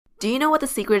Do you know what the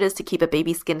secret is to keep a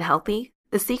baby's skin healthy?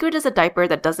 The secret is a diaper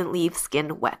that doesn't leave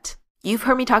skin wet. You've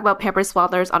heard me talk about Pampers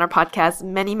Swaddlers on our podcast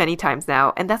many times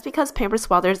now, and that's because Pampers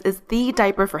Swaddlers is the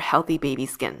diaper for healthy baby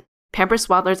skin. Pampers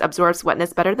Swaddlers absorbs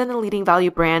wetness better than the leading value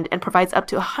brand and provides up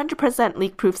to 100%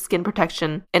 leak-proof skin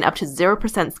protection and up to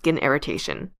 0% skin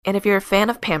irritation. And if you're a fan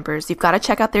of Pampers, you've got to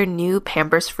check out their new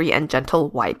Pampers Free and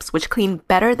Gentle wipes, which clean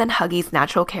better than Huggies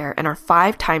Natural Care and are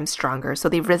 5 times stronger, so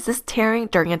they resist tearing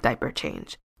during a diaper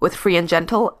change. With Free and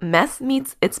Gentle, mess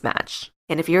meets its match.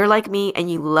 And if you're like me and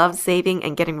you love saving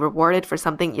and getting rewarded for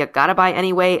something you gotta buy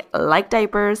anyway, like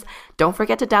diapers, don't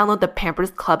forget to download the Pampers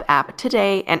Club app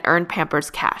today and earn Pampers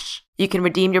Cash. You can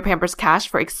redeem your Pampers Cash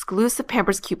for exclusive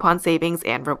Pampers coupon savings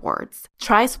and rewards.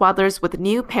 Try Swaddlers with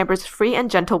new Pampers Free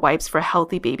and Gentle wipes for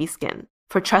healthy baby skin.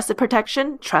 For trusted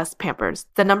protection, trust Pampers,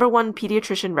 the #1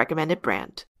 pediatrician recommended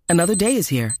brand. Another day is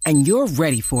here, and you're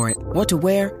ready for it. What to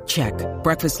wear? Check.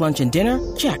 Breakfast, lunch, and dinner?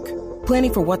 Check.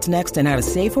 Planning for what's next and how to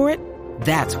save for it?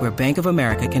 That's where Bank of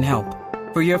America can help.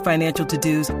 For your financial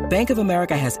to-dos, Bank of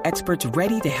America has experts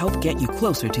ready to help get you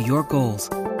closer to your goals.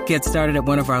 Get started at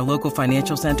one of our local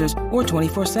financial centers or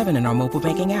 24/7 in our mobile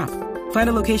banking app. Find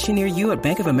a location near you at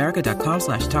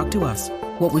bankofamerica.com/talktous.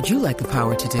 What would you like the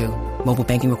power to do? Mobile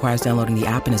banking requires downloading the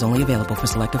app and is only available for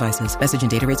select devices. Message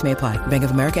and data rates may apply. Bank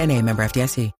of America NA, member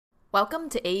FDIC. Welcome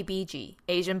to ABG,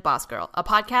 Asian Boss Girl, a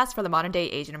podcast for the modern-day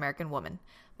Asian American woman.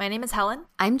 My name is Helen.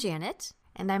 I'm Janet.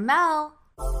 And I'm Mel.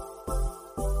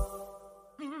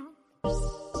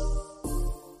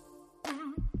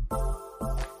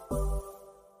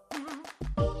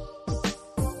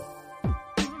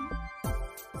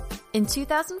 In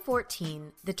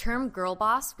 2014, the term girl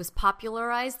boss was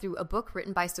popularized through a book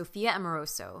written by Sophia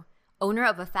Amoruso, owner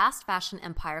of a fast fashion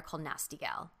empire called Nasty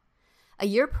Gal. A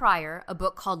year prior, a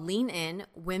book called Lean In,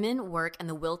 Women, Work, and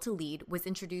the Will to Lead was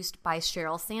introduced by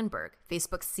Sheryl Sandberg,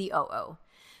 Facebook's COO.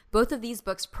 Both of these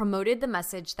books promoted the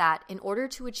message that in order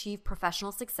to achieve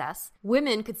professional success,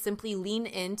 women could simply lean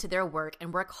into their work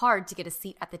and work hard to get a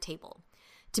seat at the table.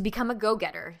 To become a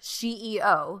go-getter,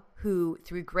 CEO, who,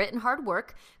 through grit and hard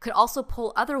work, could also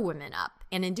pull other women up,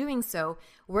 and in doing so,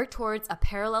 work towards a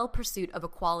parallel pursuit of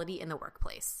equality in the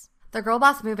workplace. The Girl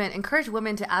Boss movement encouraged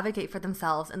women to advocate for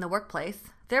themselves in the workplace,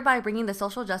 thereby bringing the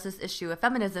social justice issue of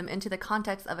feminism into the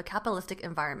context of a capitalistic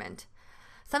environment.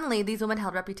 Suddenly, these women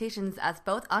held reputations as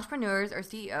both entrepreneurs or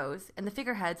CEOs and the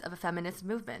figureheads of a feminist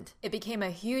movement. It became a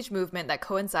huge movement that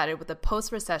coincided with the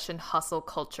post-recession hustle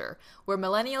culture, where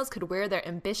millennials could wear their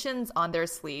ambitions on their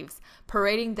sleeves,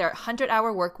 parading their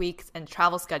 100-hour work weeks and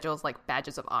travel schedules like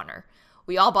badges of honor.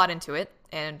 We all bought into it,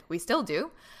 and we still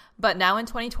do. But now in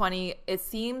 2020, it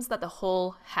seems that the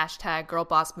whole hashtag girl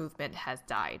boss movement has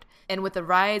died. And with the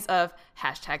rise of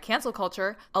hashtag cancel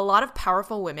culture, a lot of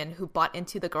powerful women who bought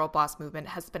into the girl boss movement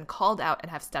has been called out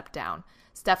and have stepped down.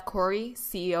 Steph Curry,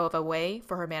 CEO of Away,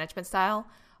 for her management style.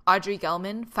 Audrey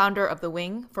Gelman, founder of The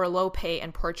Wing, for low pay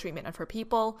and poor treatment of her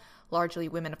people, largely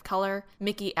women of color.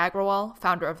 Miki Agrawal,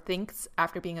 founder of Thinx,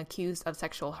 after being accused of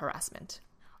sexual harassment.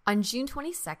 On June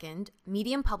 22nd,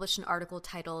 Medium published an article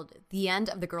titled, "The End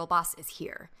of the Girl Boss is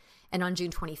Here." And on June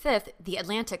 25th, The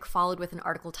Atlantic followed with an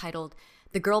article titled,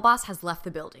 "The Girl Boss Has Left the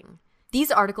Building."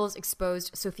 These articles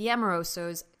exposed Sophia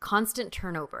Amoruso's constant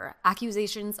turnover,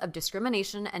 accusations of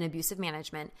discrimination and abusive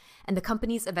management, and the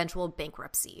company's eventual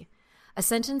bankruptcy. A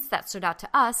sentence that stood out to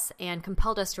us and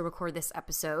compelled us to record this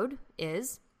episode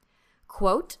is,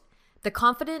 quote, "The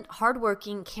confident,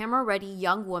 hardworking, camera-ready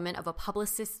young woman of a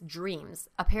publicist's dreams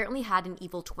apparently had an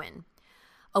evil twin.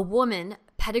 A woman,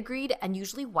 pedigreed and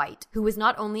usually white, who was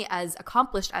not only as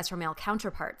accomplished as her male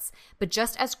counterparts, but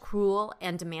just as cruel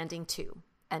and demanding too."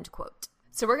 End quote.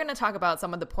 So we're going to talk about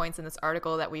some of the points in this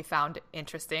article that we found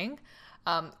interesting.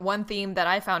 One theme that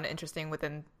I found interesting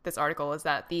within this article is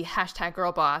that the hashtag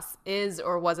girl boss is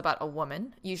or was about a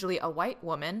woman, usually a white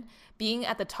woman, being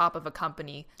at the top of a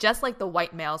company, just like the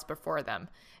white males before them.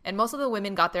 And most of the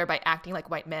women got there by acting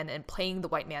like white men and playing the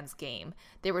white man's game.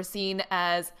 They were seen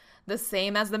as the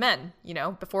same as the men,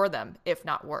 before them, if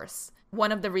not worse.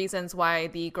 One of the reasons why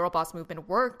the girl boss movement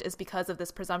worked is because of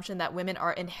this presumption that women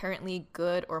are inherently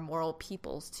good or moral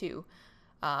peoples too.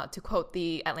 To quote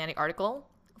the Atlantic article,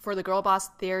 "For the girl boss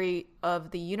theory of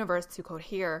the universe to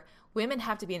cohere, women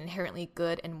have to be inherently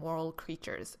good and moral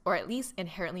creatures, or at least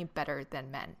inherently better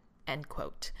than men." End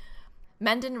quote.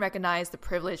 Men didn't recognize the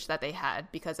privilege that they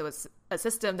had because it was a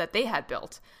system that they had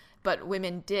built, but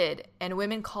women did, and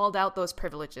women called out those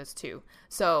privileges too.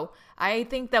 So I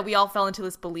think that we all fell into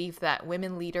this belief that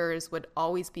women leaders would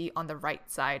always be on the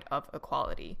right side of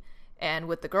equality. And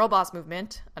with the girl boss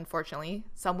movement, unfortunately,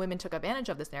 some women took advantage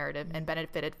of this narrative and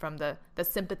benefited from the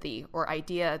sympathy or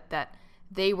idea that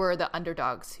they were the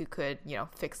underdogs who could,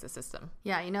 fix the system.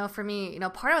 Yeah, for me,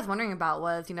 part I was wondering about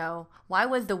was, why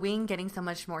was The Wing getting so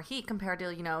much more heat compared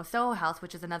to, Soho House,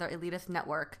 which is another elitist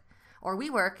network, or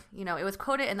WeWork. It was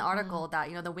quoted in the article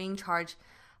that, The Wing charged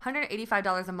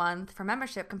 $185 a month for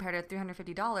membership compared to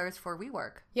 $350 for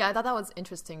WeWork. Yeah, I thought that was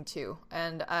interesting too.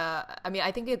 And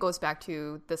I think it goes back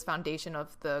to this foundation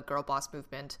of the girl boss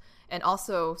movement and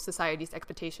also society's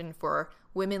expectation for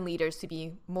women leaders to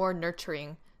be more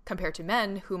nurturing compared to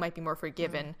men who might be more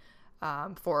forgiven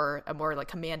for a more like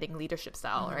commanding leadership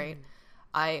style, right?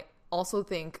 I also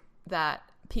think that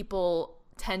people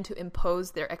tend to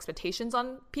impose their expectations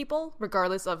on people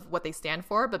regardless of what they stand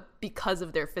for, but because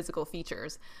of their physical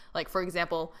features. Like, for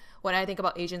example, when I think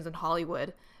about Asians in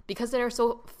Hollywood, because there are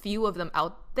so few of them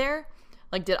out there,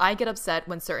 like, did I get upset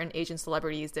when certain Asian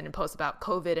celebrities didn't post about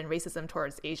COVID and racism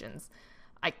towards Asians?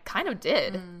 I kind of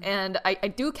did. And I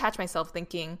do catch myself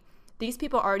thinking, these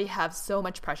people already have so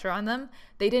much pressure on them.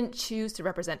 They didn't choose to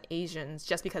represent Asians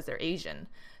just because they're Asian.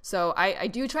 So I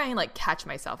do try and like catch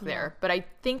myself there. But I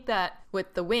think that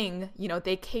with The Wing,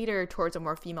 they cater towards a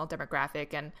more female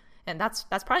demographic, and that's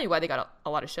probably why they got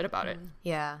a lot of shit about it.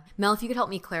 Yeah. Mel, if you could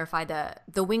help me clarify,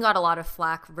 the Wing got a lot of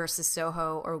flack versus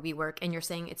Soho or WeWork, and you're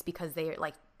saying it's because they're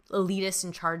like elitist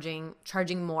and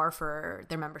charging more for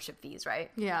their membership fees, right?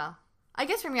 Yeah. I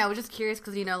guess for me, I was just curious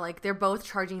because, they're both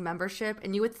charging membership,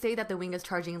 and you would say that The Wing is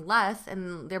charging less,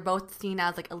 and they're both seen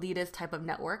as like elitist type of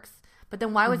networks. But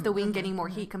then why was The Wing getting more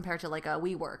heat compared to like a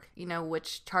WeWork,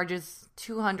 which charges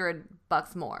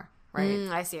 $200 more, right?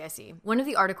 I see. One of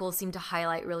the articles seemed to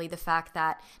highlight really the fact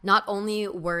that not only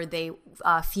were they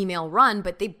female run,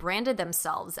 but they branded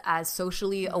themselves as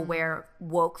socially aware,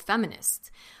 woke feminists.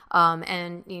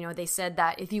 And, they said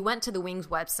that if you went to The Wing's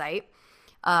website,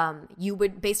 you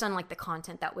would, based on like the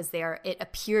content that was there, it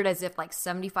appeared as if like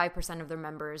 75% of their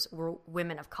members were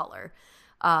women of color.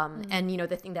 And,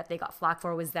 the thing that they got flack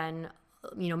for was then,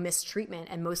 mistreatment,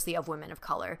 and mostly of women of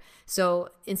color. So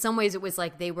in some ways it was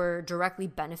like they were directly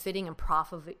benefiting and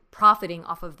profiting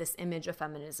off of this image of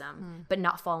feminism, but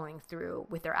not following through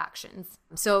with their actions.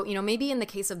 So, maybe in the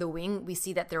case of The Wing, we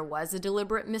see that there was a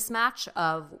deliberate mismatch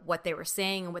of what they were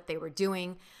saying and what they were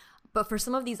doing. But for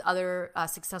some of these other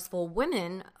successful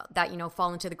women that,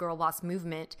 fall into the girl boss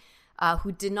movement,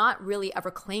 who did not really ever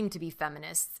claim to be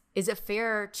feminists, is it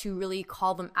fair to really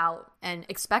call them out and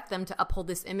expect them to uphold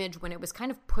this image when it was kind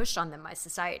of pushed on them by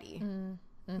society?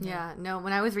 Yeah, no,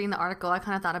 when I was reading the article, I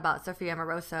kind of thought about Sophia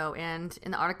Amoruso, and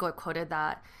in the article it quoted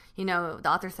that, the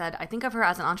author said, "I think of her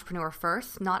as an entrepreneur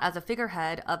first, not as a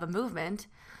figurehead of a movement.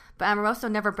 But Amoroso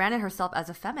never branded herself as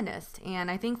a feminist." And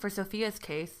I think for Sophia's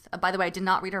case, by the way, I did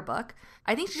not read her book.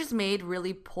 I think she just made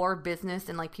really poor business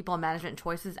and like people management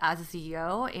choices as a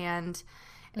CEO. And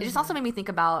it just also made me think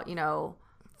about,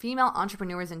 female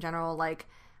entrepreneurs in general. Like,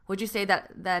 would you say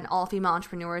that then all female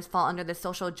entrepreneurs fall under the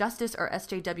social justice or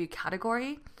SJW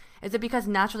category? Is it because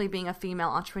naturally being a female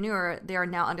entrepreneur, they are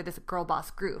now under this girl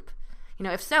boss group?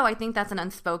 If so, I think that's an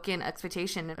unspoken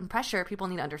expectation and pressure people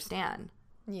need to understand.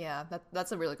 Yeah,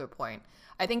 that's a really good point.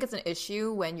 I think it's an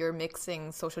issue when you're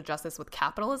mixing social justice with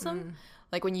capitalism.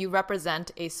 Like when you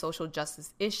represent a social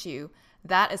justice issue,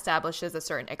 that establishes a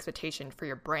certain expectation for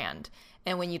your brand.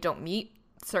 And when you don't meet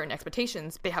certain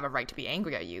expectations, they have a right to be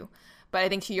angry at you. But I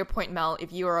think to your point, Mel,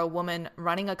 if you are a woman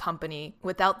running a company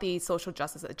without the social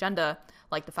justice agenda,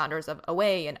 like the founders of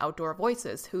Away and Outdoor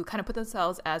Voices, who kind of put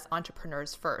themselves as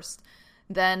entrepreneurs first,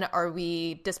 then are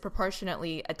we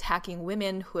disproportionately attacking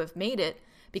women who have made it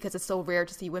because it's so rare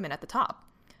to see women at the top?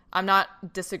 I'm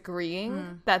not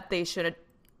disagreeing that they should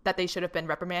have been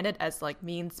reprimanded as like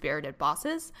mean-spirited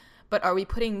bosses, but are we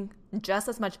putting just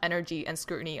as much energy and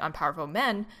scrutiny on powerful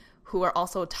men who are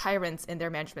also tyrants in their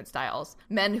management styles,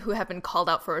 men who have been called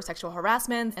out for sexual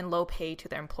harassment and low pay to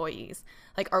their employees?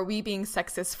 Like, are we being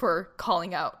sexist for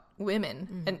calling out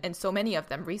women and so many of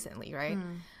them recently, right?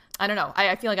 I don't know.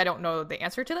 I feel like I don't know the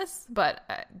answer to this, but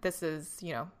this is,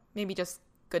 maybe just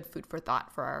good food for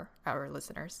thought for our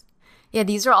listeners. Yeah,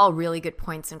 these are all really good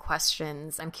points and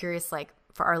questions. I'm curious, like,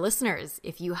 for our listeners,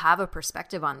 if you have a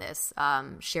perspective on this,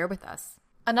 share with us.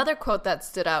 Another quote that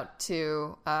stood out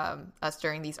to us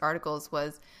during these articles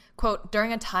was, quote,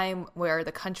 "During a time where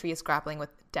the country is grappling with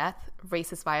death,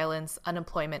 racist violence,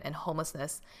 unemployment, and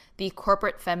homelessness, the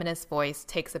corporate feminist voice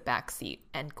takes a back seat,"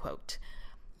 end quote.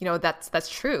 That's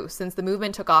true. Since the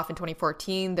movement took off in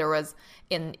 2014, there was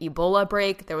an Ebola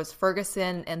break, there was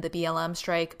Ferguson and the BLM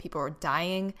strike, people were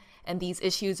dying, and these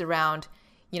issues around,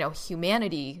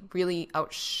 humanity really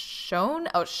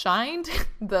outshined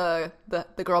the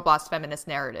girl boss feminist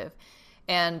narrative.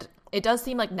 And it does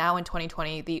seem like now in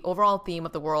 2020, the overall theme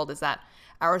of the world is that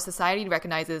our society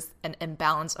recognizes an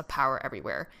imbalance of power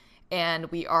everywhere, and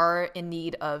we are in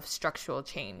need of structural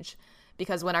change.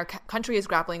 Because when our country is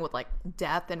grappling with like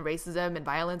death and racism and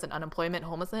violence and unemployment,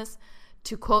 homelessness,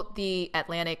 to quote the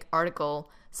Atlantic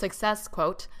article, success,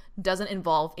 quote, doesn't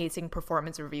involve acing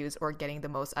performance reviews or getting the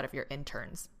most out of your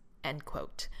interns, end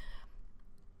quote.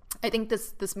 I think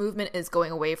this movement is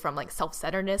going away from like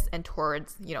self-centeredness and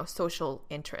towards, social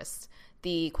interest.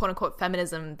 The quote-unquote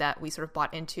feminism that we sort of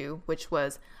bought into, which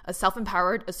was a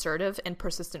self-empowered, assertive, and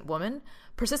persistent woman,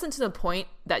 persistent to the point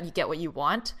that you get what you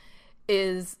want,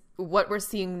 is what we're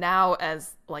seeing now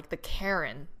as like the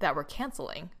Karen that we're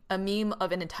canceling, a meme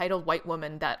of an entitled white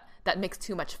woman that makes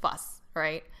too much fuss,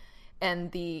 right?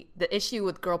 And the issue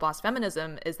with girl boss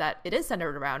feminism is that it is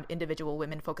centered around individual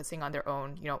women focusing on their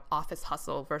own, office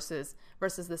hustle versus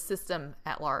the system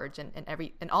at large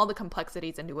and all the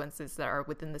complexities and nuances that are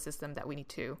within the system that we need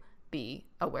to be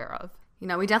aware of.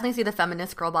 We definitely see the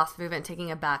feminist girl boss movement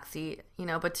taking a backseat,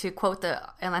 but to quote the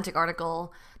Atlantic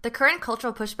article, the current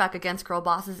cultural pushback against girl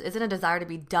bosses isn't a desire to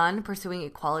be done pursuing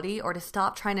equality or to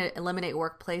stop trying to eliminate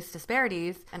workplace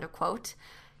disparities, end of quote.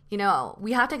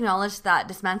 We have to acknowledge that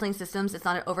dismantling systems is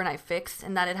not an overnight fix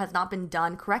and that it has not been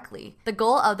done correctly. The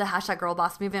goal of the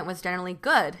 #girlboss movement was generally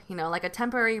good, like a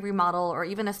temporary remodel or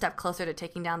even a step closer to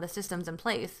taking down the systems in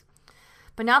place.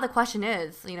 But now the question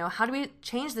is, how do we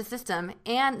change the system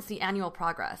and see annual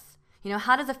progress?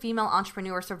 How does a female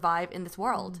entrepreneur survive in this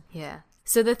world? Yeah.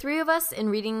 So the three of us, in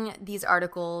reading these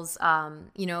articles,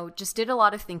 just did a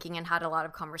lot of thinking and had a lot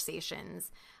of conversations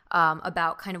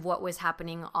about kind of what was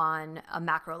happening on a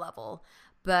macro level.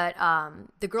 But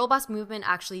the girl boss movement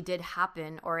actually did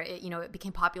happen, or it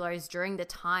became popularized during the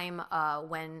time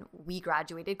when we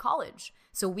graduated college.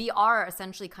 So we are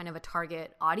essentially kind of a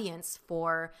target audience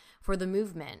for the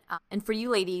movement. And for you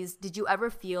ladies, did you ever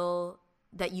feel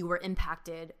that you were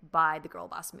impacted by the girl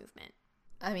boss movement?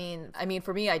 I mean,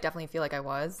 for me, I definitely feel like I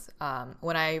was.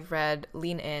 When I read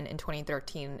Lean In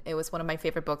 2013, it was one of my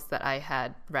favorite books that I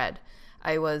had read.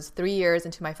 I was 3 years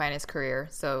into my finance career,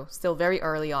 so still very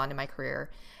early on in my career.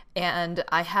 And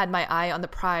I had my eye on the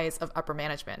prize of upper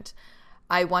management.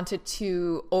 I wanted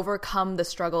to overcome the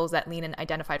struggles that Lean In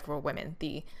identified for women,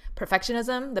 the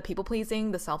perfectionism, the people-pleasing,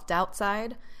 the self-doubt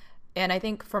side. And I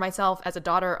think for myself, as a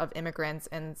daughter of immigrants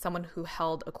and someone who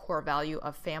held a core value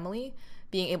of family,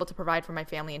 being able to provide for my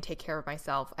family and take care of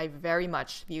myself, I very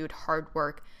much viewed hard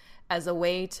work as a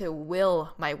way to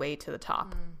will my way to the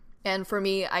top. And for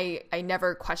me, I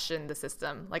never questioned the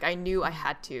system. Like, I knew I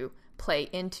had to play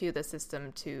into the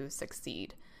system to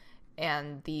succeed.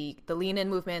 And the Lean In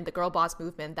movement, the girl boss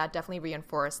movement, that definitely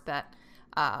reinforced that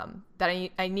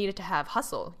I needed to have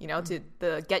hustle, to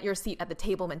the get your seat at the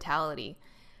table mentality.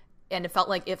 And it felt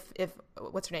like if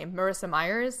what's her name, Marissa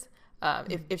Myers,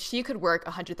 if she could work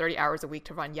 130 hours a week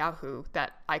to run Yahoo,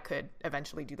 that I could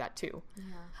eventually do that too. Yeah.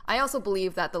 I also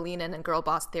believe that the Lean In and girl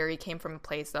boss theory came from a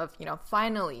place of,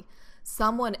 finally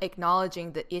someone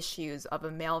acknowledging the issues of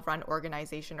a male-run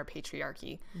organization or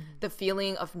patriarchy. The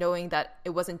feeling of knowing that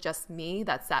it wasn't just me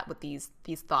that sat with these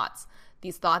thoughts.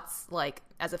 These thoughts, like,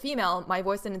 as a female, my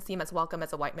voice didn't seem as welcome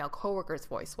as a white male coworker's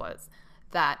voice was.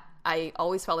 That I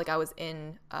always felt like I was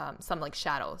in some like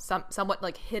shadow, somewhat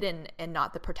like hidden and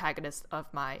not the protagonist of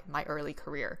my early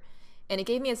career. And it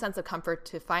gave me a sense of comfort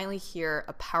to finally hear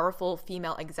a powerful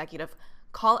female executive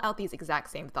call out these exact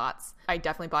same thoughts. I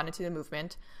definitely bought into the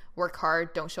movement. Work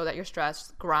hard, don't show that you're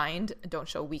stressed, grind, don't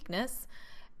show weakness.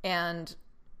 And,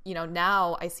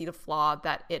 now I see the flaw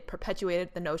that it perpetuated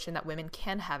the notion that women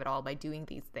can have it all by doing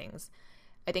these things.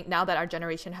 I think now that our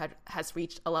generation has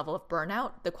reached a level of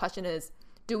burnout, the question is,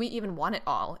 do we even want it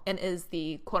all? And is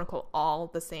the quote unquote all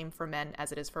the same for men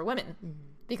as it is for women?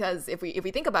 Because if we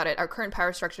think about it, our current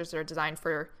power structures are designed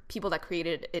for people that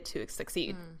created it to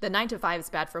succeed. The 9 to 5 is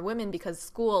bad for women because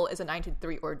school is a 9 to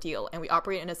 3 ordeal. And we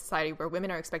operate in a society where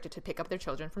women are expected to pick up their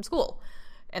children from school.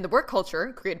 And the work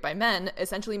culture created by men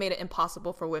essentially made it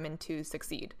impossible for women to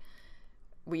succeed.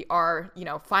 We are,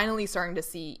 finally starting to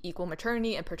see equal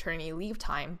maternity and paternity leave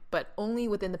time, but only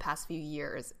within the past few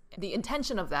years. The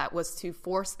intention of that was to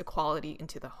force equality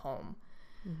into the home.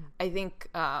 I think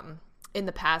in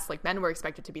the past, like, men were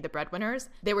expected to be the breadwinners.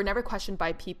 They were never questioned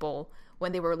by people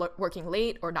when they were working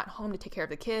late or not home to take care of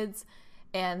the kids.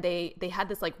 And they had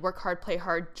this like work hard, play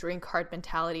hard, drink hard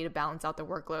mentality to balance out their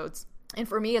workloads. And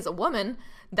for me as a woman,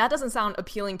 that doesn't sound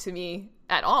appealing to me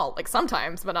at all. Like,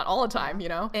 sometimes, but not all the time,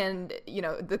 And,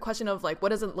 the question of like, what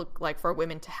does it look like for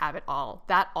women to have it all?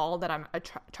 That all that I'm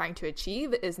trying to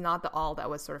achieve is not the all that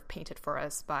was sort of painted for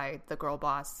us by the girl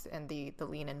boss and the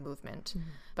Lean In movement.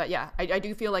 But yeah, I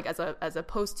do feel like as a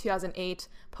post-2008,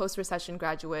 post-recession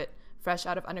graduate fresh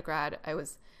out of undergrad, I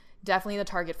was definitely the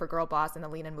target for Girl Boss and the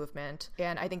Lean In movement.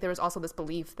 And I think there was also this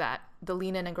belief that the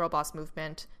Lean In and Girl Boss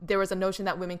movement, there was a notion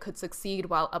that women could succeed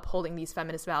while upholding these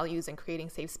feminist values and creating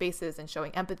safe spaces and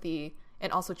showing empathy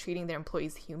and also treating their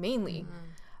employees humanely.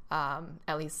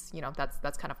 At least,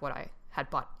 that's kind of what I had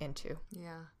bought into.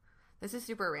 Yeah. This is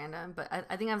super random, but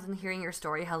I think I was hearing your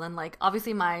story, Helen. Like,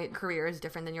 obviously my career is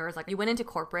different than yours. Like, you went into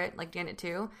corporate, like Janet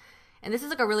too. And this is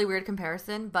like a really weird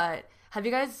comparison, but have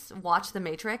you guys watched The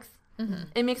Matrix? Mm-hmm.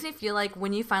 It makes me feel like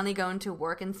when you finally go into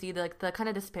work and see the kind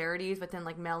of disparities within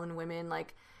like male and women,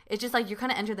 like it's just like you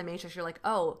kind of enter the matrix. You're like,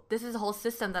 oh, this is a whole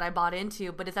system that I bought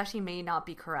into, but it's actually may not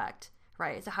be correct,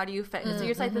 right? So how do you fit? So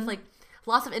you're like this like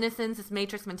loss of innocence, this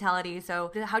matrix mentality.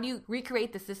 So how do you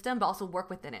recreate the system but also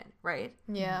work within it, right?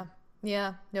 Yeah.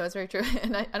 Yeah, no, it's very true.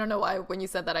 And I don't know why when you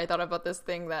said that, I thought about this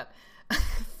thing that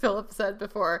Philip said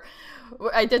before.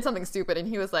 I did something stupid and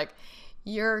he was like,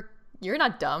 you're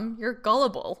not dumb, you're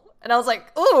gullible. And I was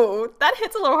like, ooh, that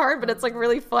hits a little hard, but it's like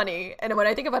really funny. And when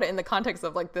I think about it in the context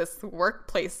of like this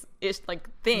workplace-ish like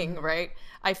thing, right?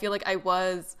 I feel like I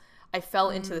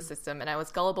fell into the system and I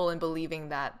was gullible in believing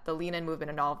that the Lean In movement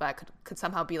and all of that could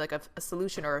somehow be like a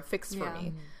solution or a fix for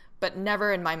me. But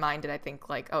never in my mind did I think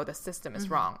like, oh, the system is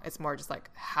wrong. It's more just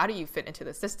like, how do you fit into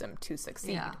the system to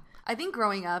succeed? Yeah. I think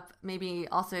growing up, maybe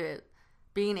also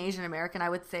being Asian American, I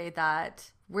would say that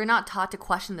we're not taught to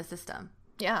question the system.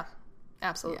 Yeah,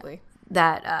 absolutely. Yeah.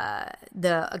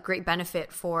 That a great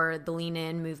benefit for the Lean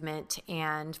In movement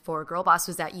and for Girl Boss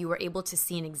was that you were able to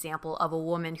see an example of a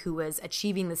woman who was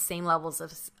achieving the same levels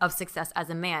of success as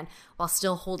a man while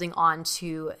still holding on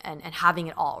to and having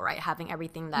it all, right? Having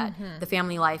everything that the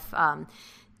family life.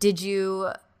 Did you,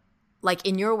 like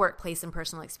in your workplace and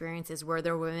personal experiences, were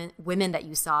there women that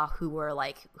you saw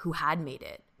who had made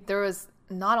it? There was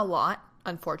not a lot,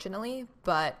 unfortunately,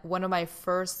 but one of my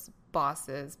first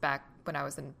bosses back when I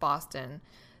was in Boston,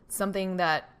 something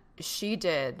that she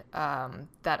did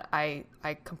that I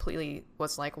completely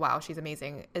was like, wow, she's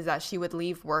amazing, is that she would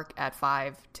leave work at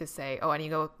 5 to say, oh, I need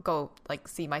to go like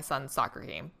see my son's soccer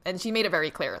game. And she made it very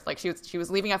clear. Like she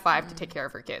was leaving at 5 to take care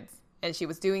of her kids. And she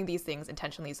was doing these things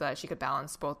intentionally so that she could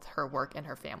balance both her work and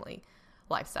her family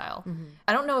lifestyle.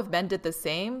 I don't know if men did the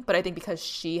same, but I think because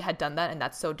she had done that and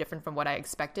that's so different from what I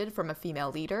expected from a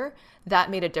female leader, that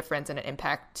made a difference and an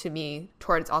impact to me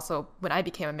towards also when I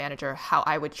became a manager, how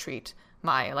I would treat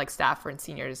my like staff and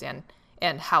seniors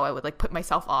and how I would like put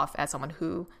myself off as someone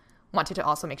who wanted to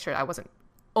also make sure I wasn't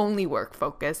only work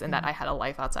focused and that I had a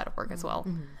life outside of work as well.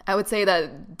 I would say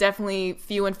that definitely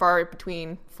few and far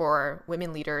between for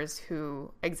women leaders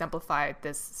who exemplified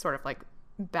this sort of like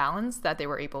balance that they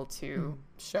were able to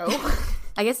show.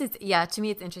 I guess to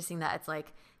me it's interesting that it's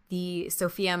like the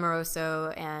Sophia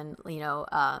Amoruso and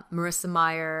Marissa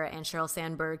Mayer and Sheryl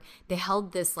Sandberg, they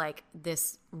held this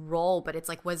role, but it's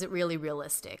like, was it really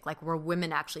realistic? Like, were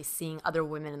women actually seeing other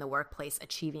women in the workplace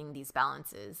achieving these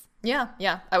balances? Yeah,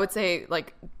 I would say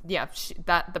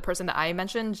that the person that I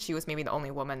mentioned, she was maybe the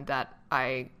only woman that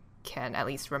I can at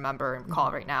least remember and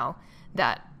recall right now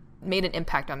that made an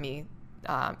impact on me.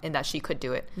 In that she could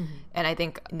do it. And I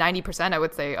think 90%, I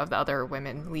would say, of the other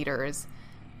women leaders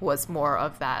was more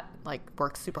of that, like,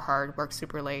 work super hard, work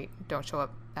super late, don't show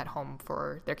up at home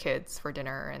for their kids for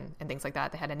dinner and things like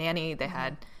that. They had a nanny, they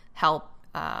had help,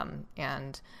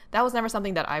 and that was never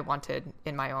something that I wanted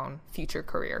in my own future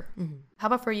career. How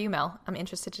about for you, Mel? I'm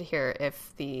interested to hear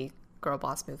if the Girl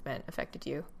Boss movement affected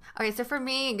you. Okay, so for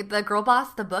me, the Girl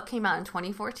Boss, the book came out in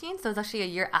 2014, so it was actually a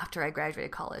year after I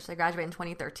graduated college. I graduated in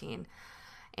 2013.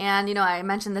 And, I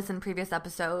mentioned this in previous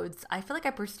episodes. I feel like I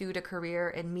pursued a career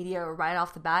in media right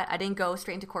off the bat. I didn't go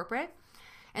straight into corporate.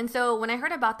 And so when I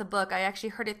heard about the book, I actually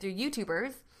heard it through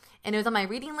YouTubers. And it was on my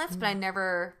reading list, but I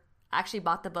never actually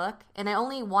bought the book. And I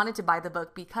only wanted to buy the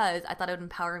book because I thought it would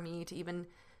empower me to even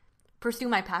pursue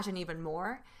my passion even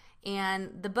more.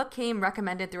 And the book came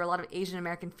recommended through a lot of Asian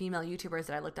American female YouTubers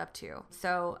that I looked up to.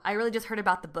 So I really just heard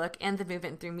about the book and the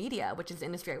movement through media, which is the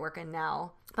industry I work in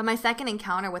now. But my second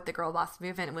encounter with the Girl Boss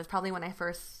movement was probably when I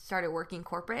first started working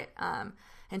corporate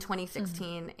in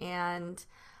 2016. And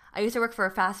I used to work for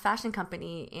a fast fashion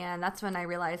company. And that's when I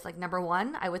realized, like, number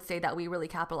one, I would say that we really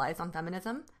capitalized on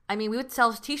feminism. I mean, we would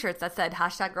sell t-shirts that said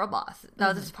 #GirlBoss.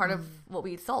 That was just part of what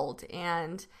we sold.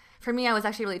 And for me, I was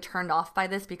actually really turned off by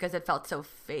this because it felt so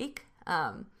fake.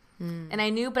 And I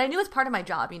knew it was part of my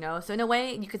job, So in a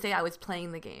way, you could say I was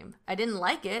playing the game. I didn't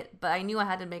like it, but I knew I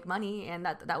had to make money, and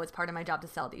that was part of my job to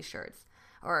sell these shirts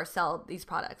or sell these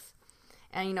products.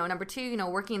 And, you know, number two, you know,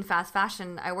 working in fast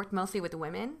fashion, I worked mostly with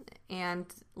women. And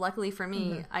luckily for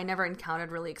me, I never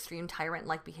encountered really extreme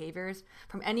tyrant-like behaviors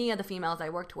from any of the females I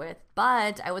worked with.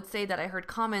 But I would say that I heard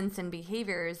comments and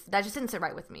behaviors that just didn't sit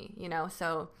right with me, you know?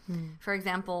 So, for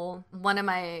example,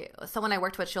 someone I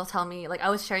worked with, she'll tell me, like, I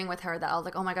was sharing with her that I was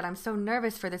like, oh my God, I'm so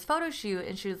nervous for this photo shoot.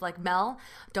 And she was like, Mel,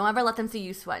 don't ever let them see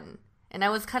you sweating. And I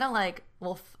was kind of like,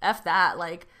 well, F that.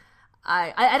 Like,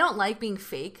 I don't like being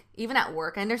fake, even at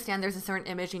work. I understand there's a certain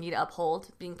image you need to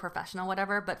uphold, being professional,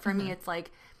 whatever. But for me, it's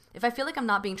like, if I feel like I'm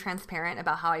not being transparent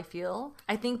about how I feel,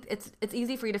 I think it's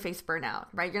easy for you to face burnout,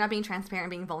 right? You're not being transparent,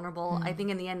 being vulnerable. I think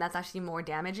in the end, that's actually more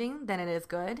damaging than it is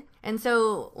good. And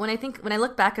so when I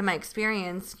look back at my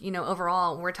experience, you know,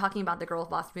 overall, when we're talking about the Girl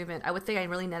Boss movement, I would say I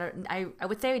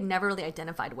would say I never really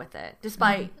identified with it,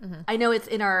 despite I know it's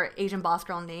in our Asian Boss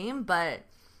Girl name, but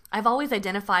I've always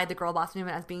identified the Girl Boss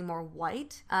movement as being more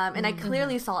white, and I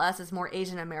clearly saw us as more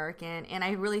Asian American, and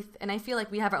I feel like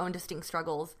we have our own distinct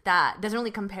struggles that doesn't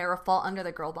really compare or fall under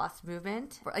the Girl Boss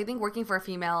movement. I think working for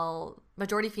a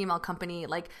majority female company,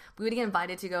 like, we would get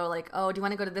invited to go, like, oh, do you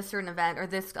want to go to this certain event or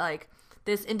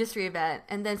this industry event?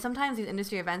 And then sometimes these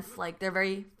industry events, like, they're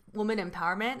very woman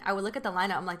empowerment. I would look at the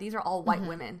lineup, I'm like, these are all white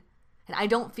women. And I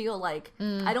don't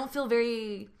feel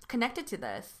very connected to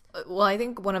this. Well, I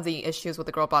think one of the issues with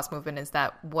the Girl Boss movement is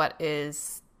that what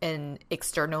is an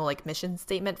external, like, mission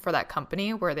statement for that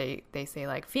company where they say,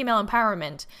 like, female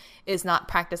empowerment is not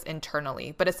practiced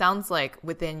internally. But it sounds like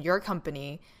within your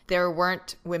company, there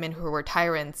weren't women who were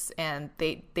tyrants, and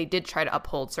they did try to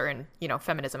uphold certain, you know,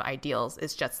 feminism ideals.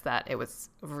 It's just that it was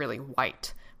really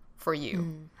white for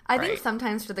you. I think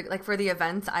sometimes for the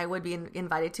events I would be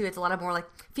invited to, it's a lot of more like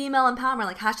female empowerment,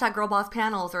 like hashtag Girl Boss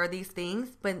panels or these things.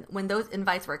 When those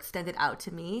invites were extended out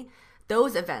to me,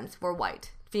 those events were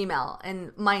white, female,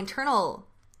 and my internal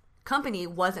company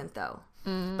wasn't, though.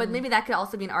 But maybe that could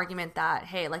also be an argument that,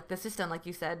 hey, like, the system, like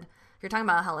you said, you're talking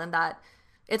about, Helen, that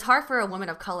it's hard for a woman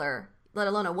of color, let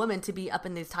alone a woman, to be up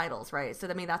in these titles, right? So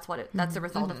I mean, that's the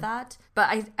result of that.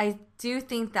 But I do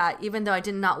think that even though I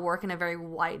did not work in a very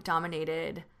white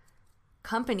dominated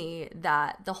company,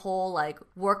 that the whole, like,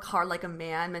 work hard like a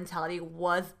man mentality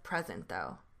was present,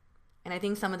 though. And I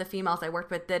think some of the females I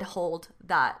worked with did hold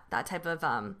that type of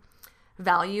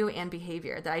value and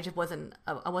behavior that I just wasn't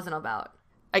about.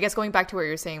 I guess going back to what you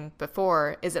were saying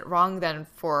before, is it wrong then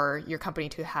for your company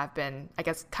to have been, I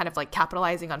guess, kind of like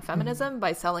capitalizing on feminism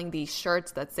by selling these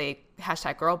shirts that say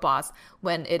hashtag Girl Boss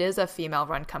when it is a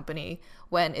female-run company,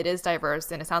 when it is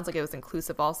diverse, and it sounds like it was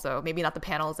inclusive also, maybe not the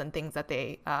panels and things that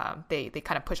they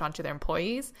kind of push onto their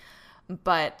employees,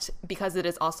 but because it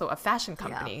is also a fashion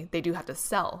company, they do have to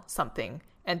sell something,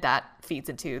 and that feeds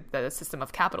into the system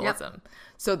of capitalism. Yep.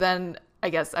 So then I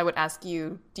guess I would ask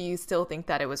you, do you still think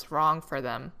that it was wrong for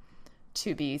them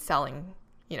to be selling,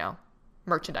 you know,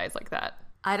 merchandise like that?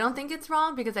 I don't think it's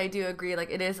wrong, because I do agree,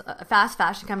 like, it is a fast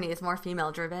fashion company is more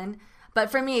female driven. But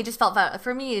for me, it just felt,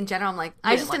 for me in general, I'm like,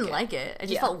 I just didn't like it. It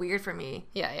just felt weird for me.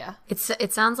 Yeah. It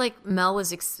sounds like Mel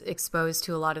was exposed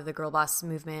to a lot of the Girl Boss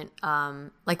movement.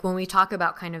 Like, when we talk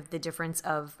about kind of the difference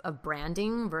of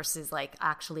branding versus, like,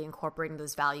 actually incorporating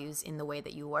those values in the way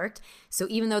that you worked. So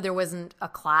even though there wasn't a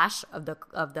clash of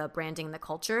the branding and the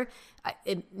culture,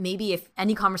 maybe if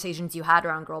any conversations you had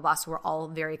around Girl Boss were all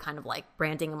very kind of like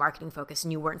branding and marketing focused,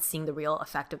 and you weren't seeing the real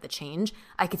effect of the change,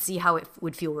 I could see how it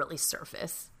would feel really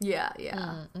surface. Yeah.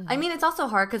 I mean, it's also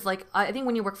hard because, like, I think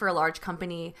when you work for a large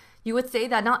company, you would say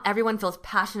that not everyone feels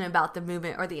passionate about the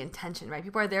movement or the intention, right?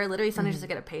 People are there literally sometimes just to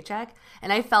get a paycheck.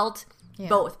 And I felt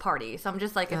both parties. So I'm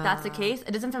just like, if that's the case,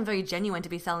 it doesn't feel very genuine to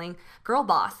be selling Girl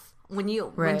Boss when do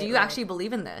you actually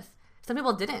believe in this? Some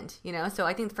people didn't, you know? So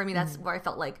I think for me, that's where I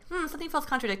felt like, something feels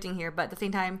contradicting here. But at the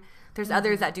same time, there's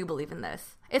others that do believe in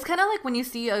this. It's kind of like when you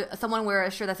see someone wear a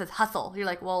shirt that says hustle. You're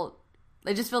like, well,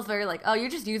 it just feels very like, oh,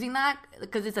 you're just using that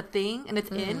because it's a thing and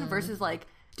it's in, versus like,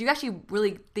 do you actually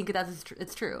really think that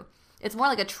it's true? It's more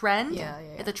like a trend. Yeah.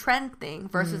 It's a trend thing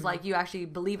versus like you actually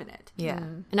believe in it. Yeah.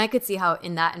 And I could see how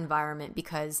in that environment,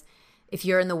 because if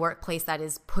you're in the workplace that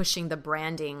is pushing the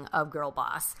branding of Girl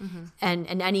Boss, and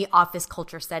in any office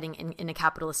culture setting in a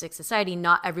capitalistic society,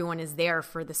 not everyone is there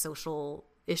for the social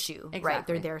issue, right?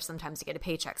 They're there sometimes to get a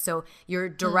paycheck. So you're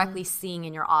directly seeing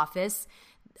in your office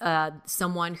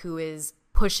someone who is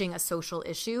pushing a social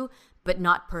issue, but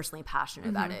not personally passionate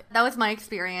about it. That was my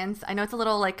experience. I know it's a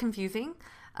little like confusing,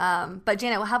 but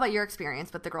Janet, how about your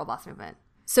experience with the Girl Boss movement?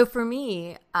 So for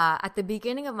me, at the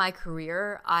beginning of my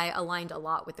career, I aligned a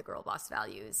lot with the Girl Boss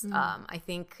values. I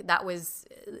think that was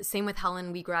same with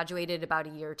Helen. We graduated about a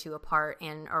year or two apart,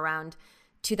 and around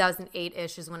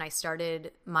 2008-ish is when I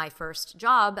started my first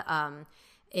job.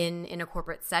 in a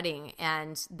corporate setting,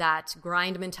 and that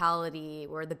grind mentality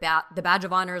where the badge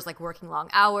of honor is like working long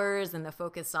hours and the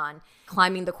focus on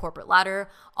climbing the corporate ladder,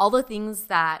 all the things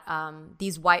that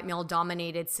these white male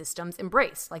dominated systems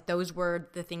embrace. Like those were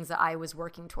the things that I was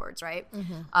working towards, right?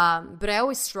 But I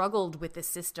always struggled with this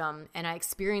system, and I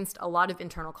experienced a lot of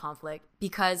internal conflict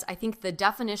because I think the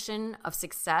definition of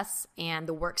success and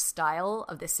the work style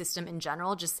of the system in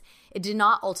general, just it did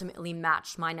not ultimately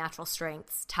match my natural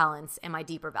strengths, talents, and my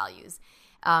deeper values.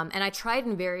 And I tried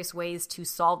in various ways to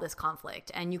solve this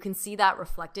conflict, and you can see that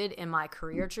reflected in my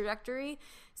career trajectory.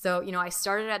 So, I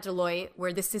started at Deloitte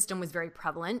where this system was very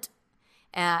prevalent.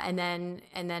 And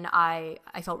then I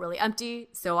felt really empty,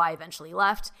 so I eventually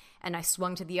left, and I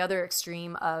swung to the other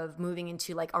extreme of moving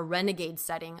into like a renegade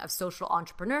setting of social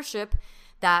entrepreneurship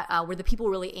that where the people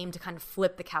really aim to kind of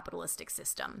flip the capitalistic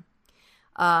system.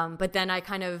 But then I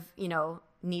kind of,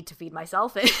 need to feed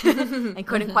myself and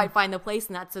couldn't quite find the place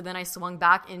in that. So then I swung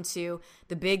back into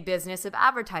the big business of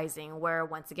advertising, where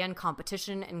once again,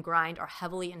 competition and grind are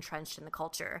heavily entrenched in the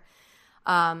culture.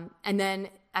 And then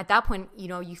at that point,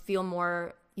 you feel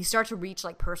more, you start to reach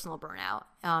like personal burnout.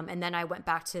 And then I went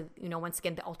back to, once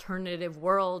again, the alternative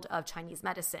world of Chinese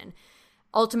medicine,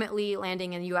 ultimately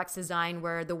landing in UX design,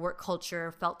 where the work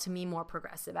culture felt to me more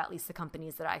progressive, at least the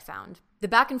companies that I found. The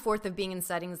back and forth of being in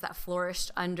settings that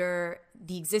flourished under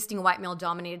the existing white male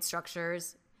dominated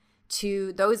structures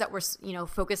to those that were,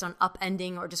 focused on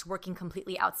upending or just working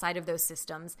completely outside of those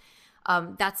systems.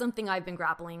 That's something I've been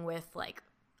grappling with, like,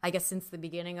 I guess since the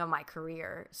beginning of my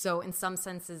career. So in some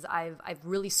senses, I've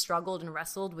really struggled and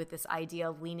wrestled with this idea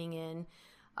of leaning in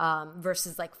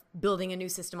versus like building a new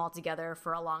system altogether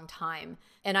for a long time.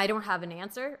 And I don't have an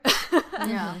answer,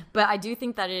 but I do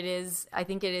think that it is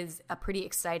a pretty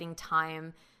exciting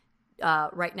time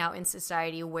right now in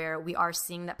society where we are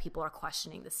seeing that people are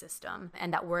questioning the system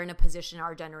and that we're in a position,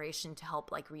 our generation, to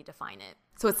help like redefine it.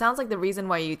 So it sounds like the reason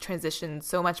why you transitioned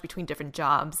so much between different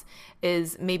jobs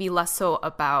is maybe less so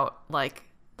about like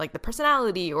the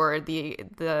personality or the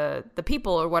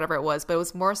people or whatever it was, but it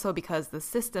was more so because the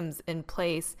systems in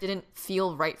place didn't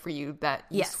feel right for you, that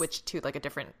you switched to like a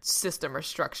different system or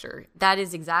structure. That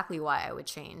is exactly why I would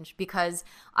change, because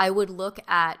I would look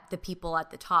at the people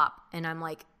at the top and I'm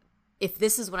like, if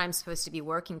this is what I'm supposed to be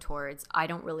working towards, I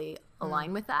don't really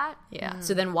align with that. Yeah.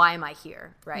 So then why am I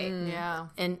here, right? Yeah.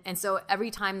 And so every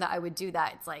time that I would do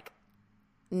that, it's like,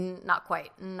 not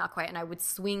quite. And I would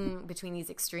swing between these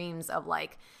extremes of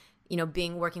like,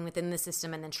 working within the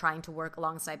system and then trying to work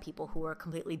alongside people who are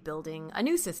completely building a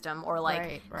new system or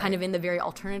like kind of in the very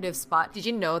alternative spot. Did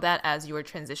you know that as you were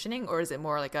transitioning, or is it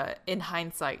more like in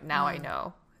hindsight, now I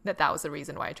know that was the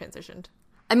reason why I transitioned?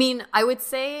 I mean, I would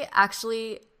say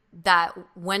actually that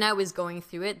when I was going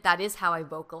through it, that is how I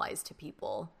vocalized to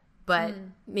people. But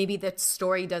maybe the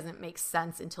story doesn't make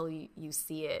sense until you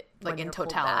see it like in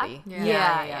totality.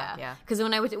 Yeah. Because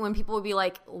when people would be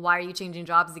like, "Why are you changing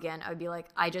jobs again?" I would be like,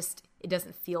 it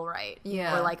doesn't feel right.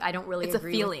 Yeah. Or like I don't really. It's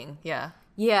agree a feeling. Yeah.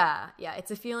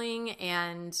 It's a feeling,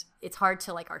 and it's hard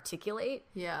to like articulate.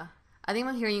 Yeah. I think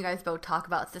I'm hearing you guys both talk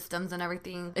about systems and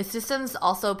everything. Is systems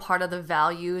also part of the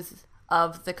values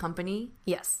of the company?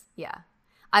 Yes. Yeah.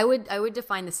 I would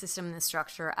define the system and the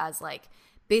structure as like,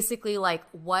 basically like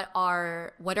what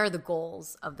are the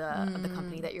goals of the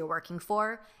company that you're working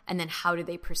for, and then how do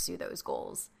they pursue those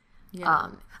goals?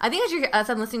 I think as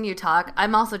I'm listening to you talk,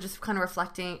 I'm also just kind of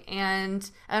reflecting, and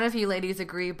I don't know if you ladies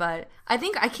agree, but I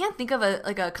think I can't think of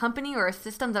a company or a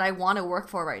system that I want to work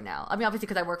for right now. I mean, obviously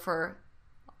because I work for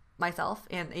myself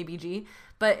and ABG,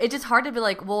 but it's just hard to be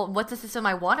like, well, what's the system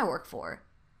I want to work for?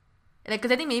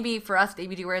 Because I think maybe for us at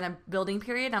ABG, we're in a building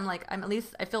period.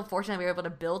 I feel fortunate we were able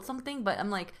to build something, but I'm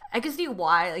like, I can see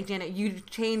why, like, Janet, you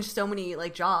changed so many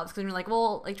like jobs, because you're like,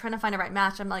 well, like trying to find a right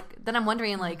match. I'm like, then I'm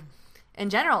wondering, like,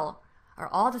 in general, are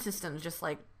all the systems just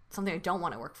like something I don't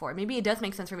want to work for? Maybe it does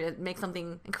make sense for me to make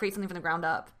something and create something from the ground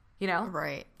up,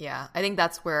 Right. Yeah. I think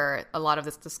that's where a lot of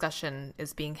this discussion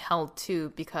is being held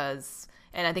too, because,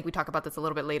 and I think we talk about this a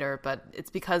little bit later, but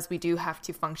it's because we do have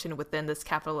to function within this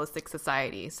capitalistic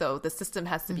society. So the system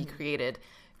has to be created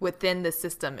within the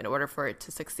system in order for it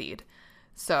to succeed.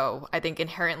 So I think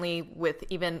inherently with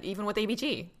even with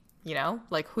ABG,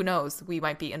 like who knows, we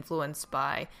might be influenced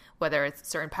by whether it's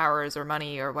certain powers or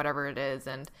money or whatever it is.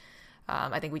 And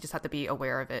I think we just have to be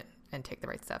aware of it and take the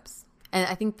right steps. And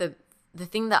I think the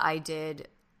thing that I did,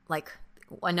 like,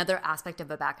 another aspect of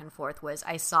the back and forth was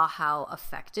I saw how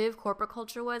effective corporate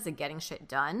culture was at getting shit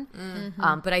done.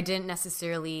 But I didn't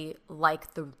necessarily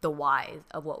like the why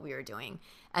of what we were doing.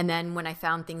 And then when I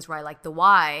found things where I liked the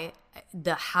why,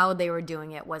 the how they were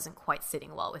doing it wasn't quite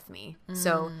sitting well with me.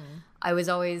 So I was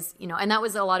always, and that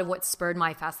was a lot of what spurred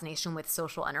my fascination with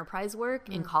social enterprise work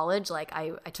in college. Like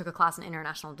I took a class in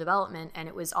international development, and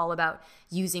it was all about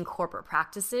using corporate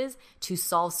practices to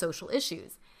solve social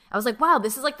issues. I was like, wow,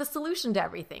 this is like the solution to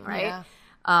everything, right?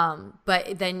 Yeah.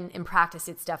 But then in practice,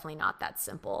 it's definitely not that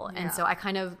simple. Yeah. And so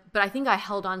but I think I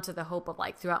held on to the hope of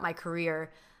like throughout my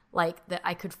career, like that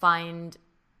I could find,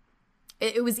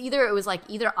 it was either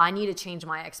I need to change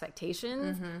my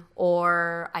expectations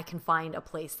or I can find a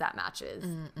place that matches.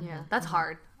 Yeah, that's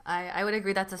hard. I would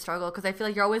agree that's a struggle because I feel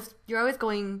like you're always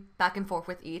going back and forth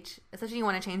with each, especially you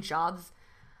want to change jobs.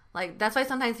 Like that's why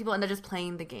sometimes people end up just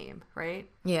playing the game, right?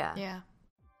 Yeah. Yeah.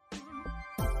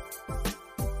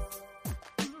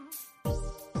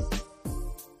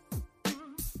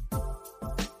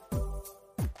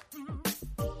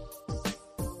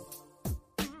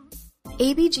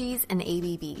 ABGs and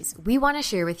ABBs, we want to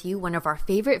share with you one of our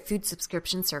favorite food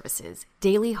subscription services,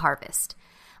 Daily Harvest.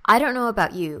 I don't know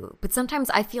about you, but sometimes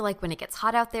I feel like when it gets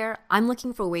hot out there, I'm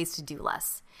looking for ways to do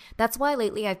less. That's why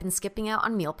lately I've been skipping out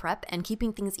on meal prep and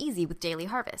keeping things easy with Daily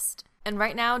Harvest. And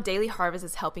right now, Daily Harvest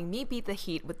is helping me beat the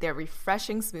heat with their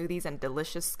refreshing smoothies and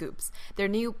delicious scoops. Their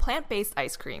new plant-based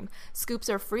ice cream. Scoops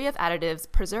are free of additives,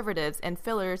 preservatives, and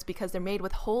fillers because they're made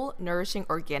with whole, nourishing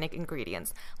organic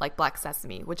ingredients like black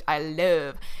sesame, which I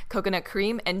love, coconut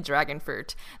cream, and dragon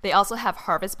fruit. They also have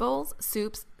harvest bowls,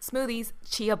 soups, smoothies,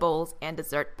 chia bowls, and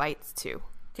dessert bites too.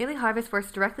 Daily Harvest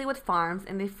works directly with farms,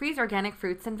 and they freeze organic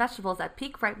fruits and vegetables at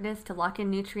peak ripeness to lock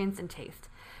in nutrients and taste.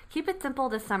 Keep it simple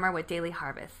this summer with Daily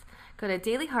Harvest. Go to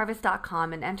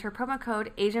dailyharvest.com and enter promo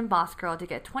code AsianBossGirl to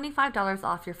get $25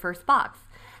 off your first box.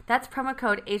 That's promo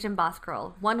code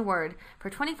AsianBossGirl, one word,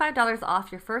 for $25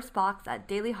 off your first box at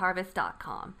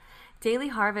dailyharvest.com.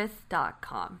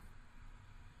 dailyharvest.com.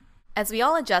 As we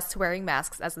all adjust to wearing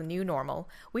masks as the new normal,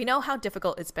 we know how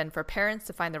difficult it's been for parents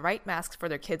to find the right masks for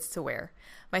their kids to wear.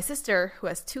 My sister, who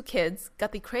has 2 kids,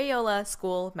 got the Crayola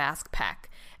School Mask Pack,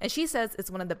 and she says it's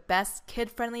one of the best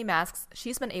kid-friendly masks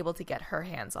she's been able to get her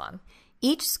hands on.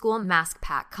 Each school mask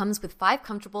pack comes with 5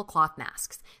 comfortable cloth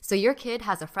masks, so your kid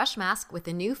has a fresh mask with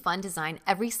a new fun design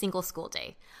every single school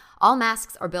day. All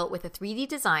masks are built with a 3D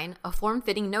design, a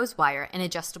form-fitting nose wire, and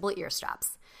adjustable ear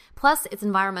straps. Plus, it's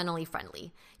environmentally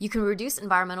friendly. You can reduce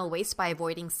environmental waste by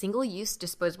avoiding single-use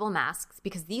disposable masks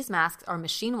because these masks are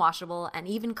machine washable and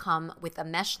even come with a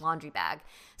mesh laundry bag,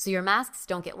 so your masks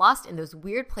don't get lost in those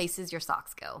weird places your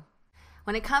socks go.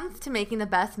 When it comes to making the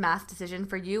best mask decision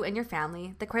for you and your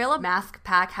family, the Crayola Mask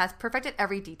Pack has perfected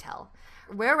every detail.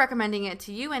 We're recommending it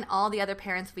to you and all the other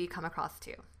parents we come across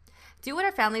too. Do what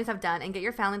our families have done and get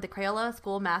your family the Crayola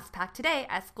School Mask Pack today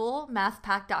at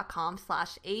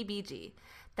schoolmaskpack.com/ABG.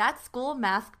 That's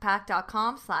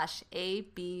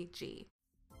schoolmaskpack.com/ABG.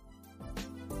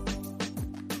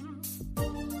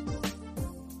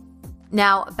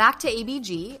 Now, back to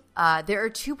ABG, there are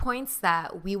 2 points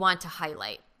that we want to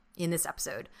highlight in this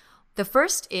episode. The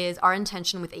first is our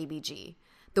intention with ABG.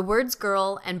 The words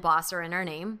girl and boss are in our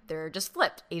name. They're just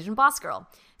flipped, Asian Boss Girl.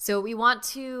 So we want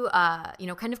to,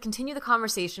 kind of continue the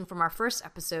conversation from our first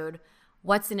episode,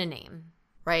 what's in a name?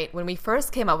 Right. When we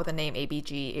first came up with the name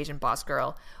ABG, Asian Boss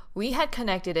Girl, we had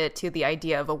connected it to the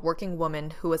idea of a working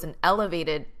woman who was an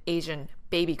elevated Asian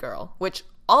baby girl, which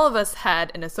all of us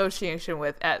had an association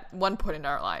with at one point in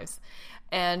our lives.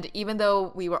 And even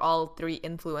though we were all 3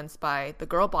 influenced by the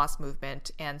girl boss movement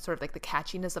and sort of like the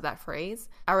catchiness of that phrase,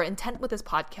 our intent with this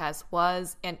podcast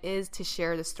was and is to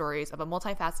share the stories of a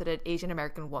multifaceted Asian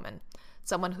American woman,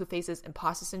 someone who faces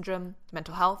imposter syndrome,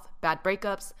 mental health, bad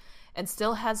breakups, and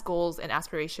still has goals and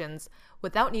aspirations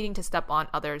without needing to step on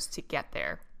others to get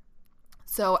there.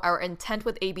 So our intent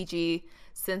with ABG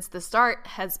since the start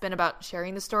has been about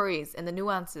sharing the stories and the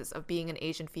nuances of being an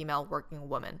Asian female working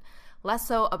woman, less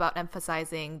so about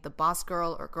emphasizing the boss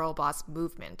girl or girl boss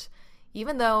movement,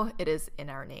 even though it is in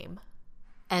our name.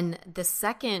 And the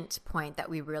second point that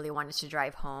we really wanted to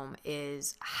drive home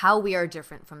is how we are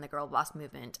different from the girl boss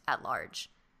movement at large.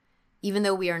 Even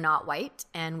though we are not white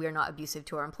and we are not abusive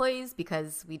to our employees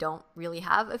because we don't really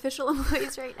have official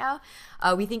employees right now,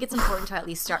 we think it's important to at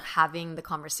least start having the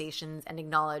conversations and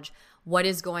acknowledge what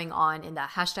is going on in that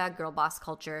hashtag girl boss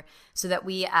culture so that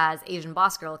we as Asian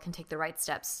Boss Girl can take the right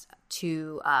steps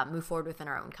to move forward within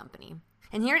our own company.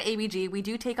 And here at ABG, we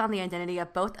do take on the identity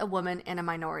of both a woman and a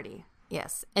minority.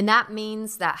 Yes. And that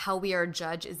means that how we are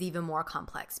judged is even more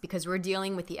complex because we're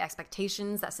dealing with the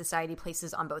expectations that society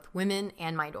places on both women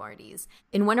and minorities.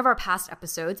 In one of our past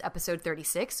episodes, episode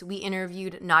 36, we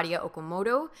interviewed Nadia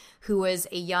Okamoto, who was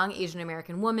a young Asian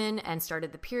American woman and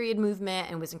started the period movement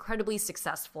and was incredibly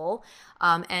successful.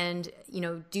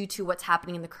 Due to what's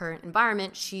happening in the current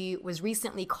environment, she was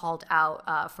recently called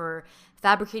out for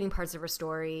fabricating parts of her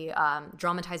story,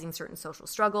 dramatizing certain social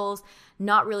struggles,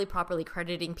 not really properly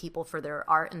crediting people for their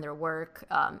art and their work,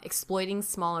 exploiting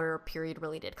smaller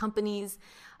period-related companies.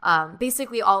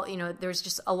 Basically, there's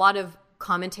just a lot of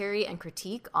commentary and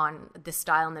critique on the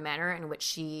style and the manner in which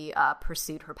she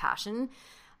pursued her passion.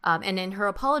 And in her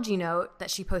apology note that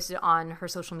she posted on her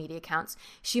social media accounts,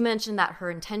 she mentioned that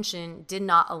her intention did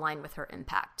not align with her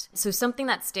impact. So something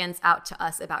that stands out to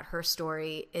us about her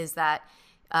story is that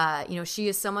she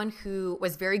is someone who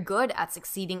was very good at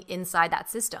succeeding inside that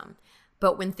system.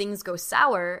 But when things go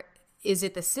sour, is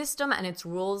it the system and its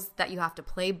rules that you have to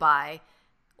play by,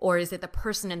 or is it the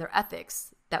person and their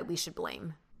ethics that we should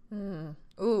blame?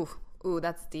 Ooh,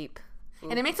 that's deep.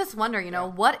 And it makes us wonder,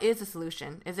 what is the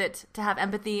solution? Is it to have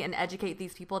empathy and educate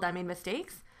these people that made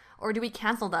mistakes? Or do we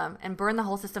cancel them and burn the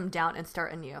whole system down and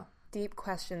start anew? Deep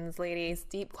questions, ladies.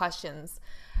 Deep questions.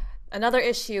 Another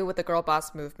issue with the girl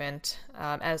boss movement,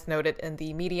 as noted in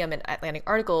the Medium and Atlantic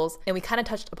articles, and we kind of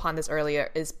touched upon this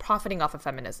earlier, is profiting off of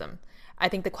feminism. I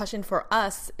think the question for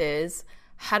us is,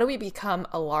 how do we become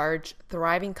a large,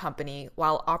 thriving company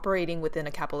while operating within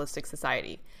a capitalistic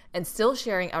society and still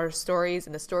sharing our stories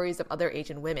and the stories of other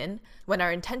Asian women when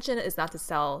our intention is not to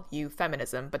sell you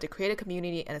feminism, but to create a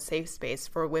community and a safe space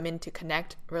for women to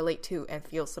connect, relate to, and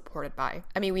feel supported by?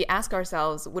 I mean, we ask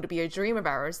ourselves, would it be a dream of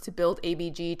ours to build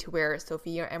ABG to where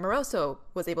Sophia Amoroso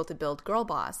was able to build Girl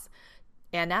Boss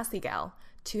and Nasty Gal,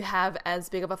 to have as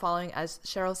big of a following as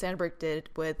Sheryl Sandberg did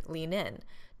with Lean In,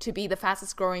 to be the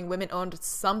fastest growing women-owned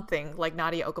something like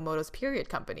Nadia Okamoto's period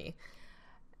company?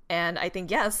 And I think,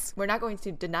 yes, we're not going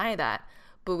to deny that,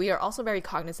 but we are also very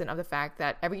cognizant of the fact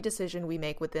that every decision we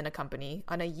make within a company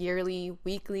on a yearly,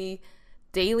 weekly,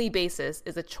 daily basis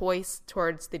is a choice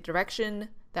towards the direction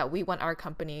that we want our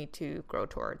company to grow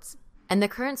towards. And the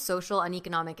current social and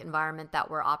economic environment that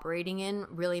we're operating in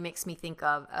really makes me think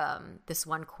of this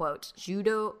one quote.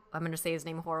 I'm going to say his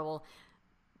name horrible,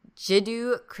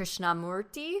 Jiddu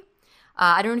Krishnamurti.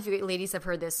 I don't know if you ladies have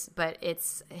heard this, but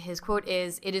his quote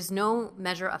is, "It is no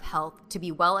measure of health to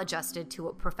be well adjusted to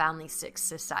a profoundly sick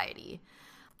society."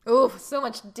 Oh, so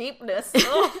much deepness.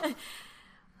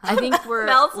 I think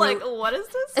Mel's like, what is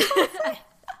this?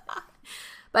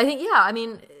 But I think,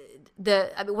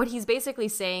 what he's basically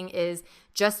saying is,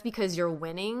 just because you're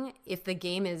winning, if the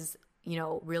game is,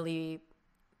 really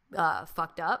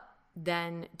fucked up,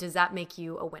 then does that make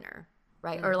you a winner,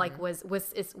 right? Mm-hmm. Or like, was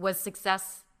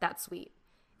success that sweet?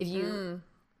 If you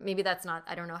maybe that's not,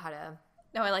 I don't know how to.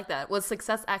 No, I like that. Was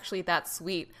success actually that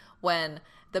sweet when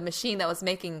the machine that was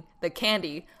making the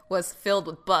candy was filled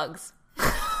with bugs?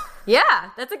 Yeah,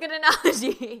 that's a good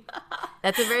analogy.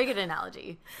 That's a very good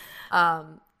analogy.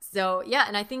 And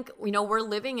I think, we're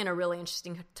living in a really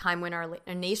interesting time when our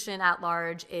nation at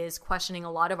large is questioning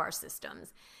a lot of our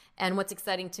systems. And what's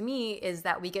exciting to me is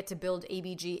that we get to build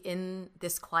ABG in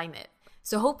this climate.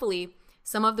 So hopefully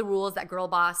some of the rules that Girl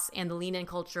Boss and the Lean In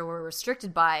culture were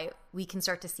restricted by, we can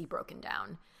start to see broken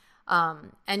down.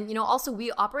 Also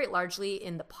we operate largely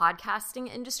in the podcasting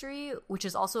industry, which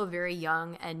is also a very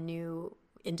young and new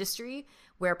industry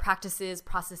where practices,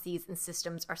 processes, and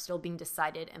systems are still being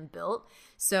decided and built.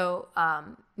 So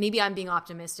maybe I'm being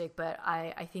optimistic, but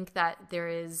I think that there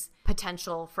is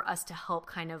potential for us to help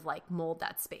kind of like mold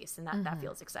that space, and that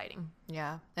feels exciting.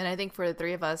 Yeah. And I think for the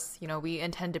three of us, we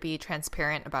intend to be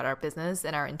transparent about our business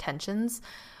and our intentions.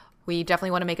 We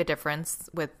definitely want to make a difference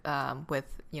with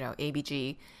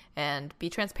ABG, and be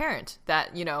transparent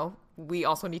that, we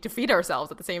also need to feed ourselves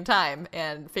at the same time,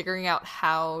 and figuring out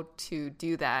how to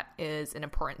do that is an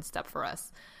important step for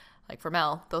us. Like for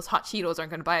Mel, those hot Cheetos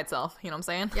aren't going to buy itself. You know what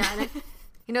I'm saying?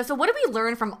 Yeah. So what did we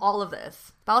learn from all of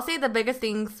this? But I'll say the biggest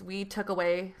things we took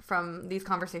away from these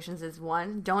conversations is,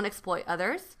 one, don't exploit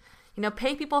others.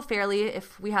 Pay people fairly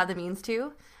if we have the means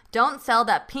to. Don't sell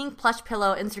that pink plush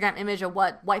pillow Instagram image of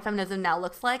what white feminism now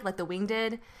looks like The Wing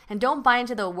did. And don't buy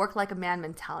into the work like a man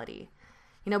mentality.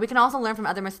 We can also learn from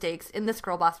other mistakes in this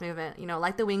girl boss movement,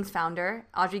 like The Wing's founder,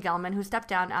 Audrey Gelman, who stepped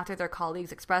down after their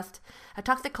colleagues expressed a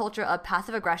toxic culture of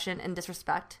passive aggression and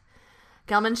disrespect.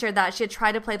 Gelman shared that she had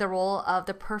tried to play the role of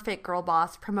the perfect girl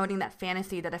boss, promoting that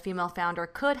fantasy that a female founder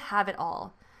could have it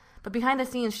all. But behind the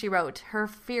scenes, she wrote, her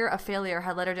fear of failure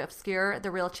had led her to obscure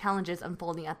the real challenges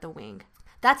unfolding at The Wing.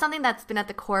 That's something that's been at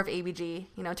the core of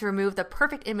ABG, to remove the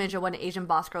perfect image of what an Asian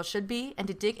boss girl should be and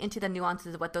to dig into the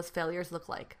nuances of what those failures look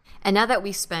like. And now that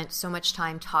we've spent so much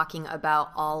time talking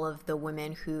about all of the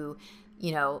women who,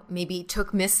 maybe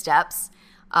took missteps,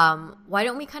 why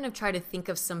don't we kind of try to think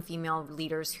of some female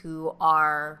leaders who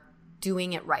are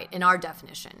doing it right in our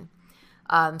definition?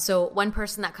 So one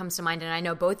person that comes to mind, and I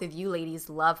know both of you ladies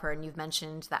love her, and you've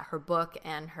mentioned that her book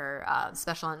and her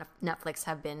special on Netflix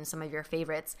have been some of your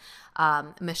favorites,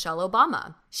 Michelle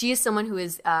Obama. She is someone who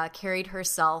has carried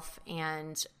herself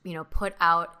and, put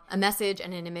out a message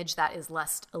and an image that is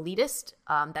less elitist,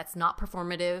 that's not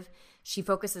performative. She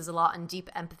focuses a lot on deep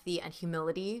empathy and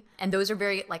humility. And those are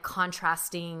very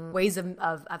contrasting ways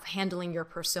of handling your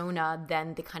persona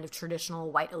than the kind of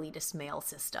traditional white elitist male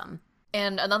system.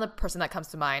 And another person that comes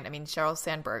to mind, Sheryl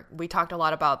Sandberg. We talked a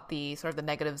lot about the sort of the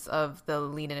negatives of the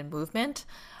Lean In movement.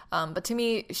 But to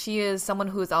me, she is someone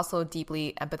who is also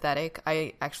deeply empathetic.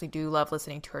 I actually do love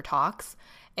listening to her talks.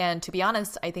 And to be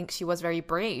honest, I think she was very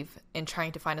brave in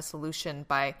trying to find a solution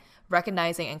by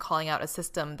recognizing and calling out a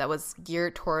system that was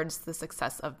geared towards the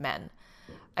success of men.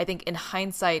 I think in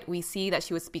hindsight, we see that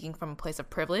she was speaking from a place of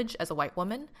privilege as a white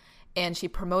woman, and she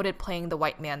promoted playing the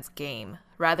white man's game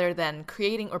rather than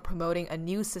creating or promoting a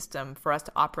new system for us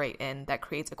to operate in that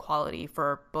creates equality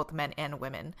for both men and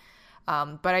women.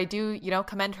 But I do,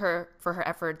 commend her for her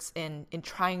efforts in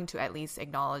trying to at least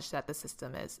acknowledge that the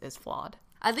system is flawed.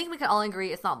 I think we can all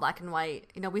agree it's not black and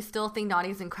white. We still think Nani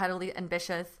is incredibly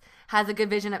ambitious, has a good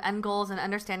vision of end goals and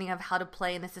understanding of how to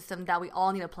play in the system that we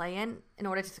all need to play in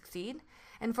order to succeed.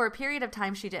 And for a period of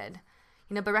time, she did.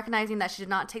 But recognizing that she did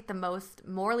not take the most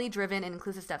morally driven and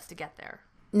inclusive steps to get there.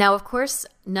 Now, of course,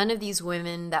 none of these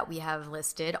women that we have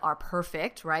listed are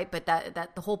perfect, right? But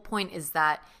that the whole point is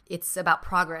that it's about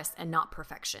progress and not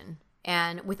perfection.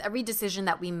 And with every decision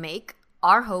that we make,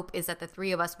 our hope is that the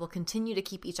three of us will continue to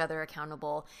keep each other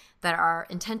accountable, that our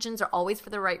intentions are always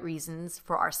for the right reasons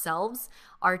for ourselves,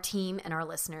 our team, and our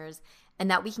listeners,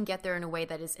 and that we can get there in a way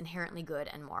that is inherently good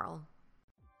and moral.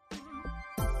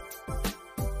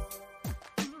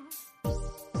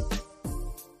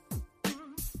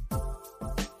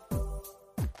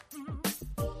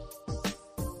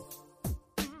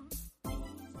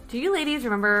 Do you ladies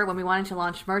remember when we wanted to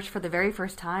launch merch for the very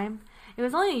first time? It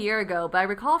was only a year ago, but I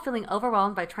recall feeling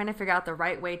overwhelmed by trying to figure out the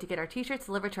right way to get our t-shirts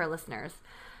delivered to our listeners.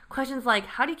 Questions like,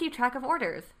 how do you keep track of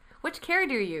orders? Which carrier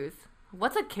do you use?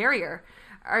 What's a carrier?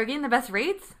 Are you getting the best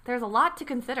rates? There's a lot to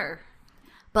consider.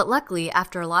 But luckily,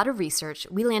 after a lot of research,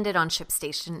 we landed on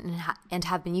ShipStation and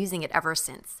have been using it ever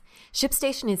since.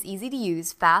 ShipStation is easy to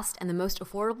use, fast, and the most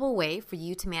affordable way for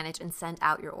you to manage and send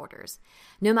out your orders.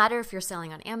 No matter if you're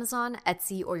selling on Amazon,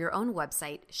 Etsy, or your own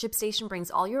website, ShipStation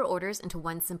brings all your orders into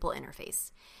one simple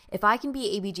interface. If I can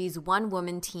be ABG's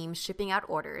one-woman team shipping out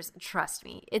orders, trust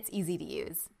me, it's easy to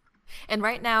use. And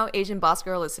right now, Asian Boss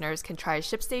Girl listeners can try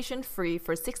ShipStation free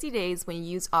for 60 days when you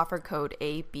use offer code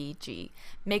ABG.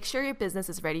 Make sure your business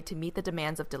is ready to meet the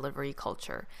demands of delivery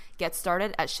culture. Get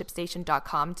started at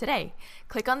ShipStation.com today.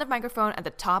 Click on the microphone at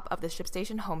the top of the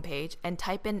ShipStation homepage and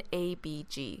type in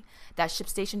ABG. That's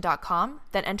ShipStation.com,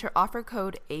 then enter offer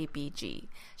code ABG.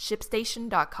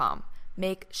 ShipStation.com.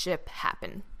 Make ship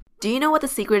happen. Do you know what the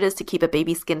secret is to keep a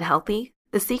baby's skin healthy?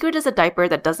 The secret is a diaper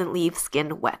that doesn't leave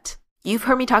skin wet. You've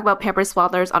heard me talk about Pampers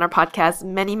Swaddlers on our podcast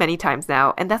many, many times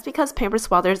now, and that's because Pampers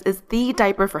Swaddlers is the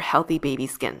diaper for healthy baby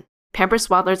skin. Pampers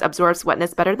Swaddlers absorbs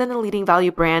wetness better than the leading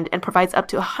value brand and provides up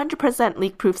to 100%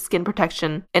 leak-proof skin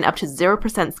protection and up to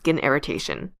 0% skin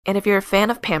irritation. And if you're a fan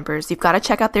of Pampers, you've got to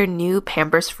check out their new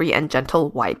Pampers Free and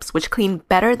Gentle wipes, which clean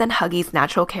better than Huggies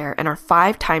Natural Care and are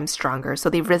 5 times stronger, so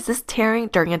they resist tearing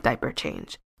during a diaper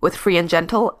change. With Free and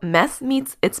Gentle, mess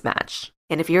meets its match.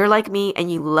 And if you're like me and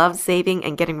you love saving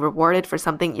and getting rewarded for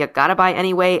something you gotta buy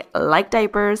anyway, like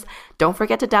diapers, don't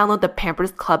forget to download the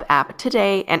Pampers Club app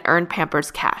today and earn Pampers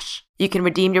Cash. You can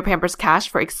redeem your Pampers Cash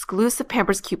for exclusive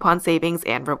Pampers coupon savings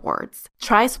and rewards.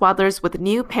 Try Swaddlers with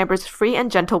new Pampers Free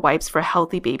and Gentle wipes for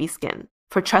healthy baby skin.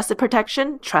 For trusted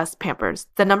protection, trust Pampers,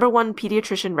 the #1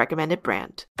 pediatrician recommended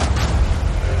brand.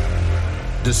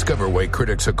 Discover why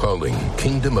critics are calling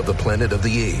Kingdom of the Planet of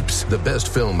the Apes the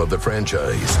best film of the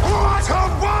franchise. What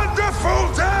a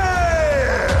wonderful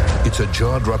day! It's a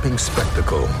jaw-dropping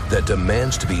spectacle that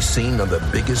demands to be seen on the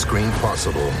biggest screen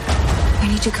possible. I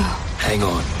need to go. Hang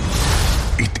on.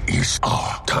 It is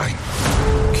our time.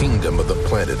 Kingdom of the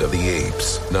Planet of the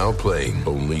Apes. Now playing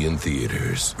only in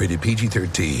theaters. Rated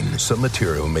PG-13. Some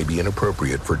material may be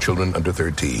inappropriate for children under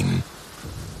 13.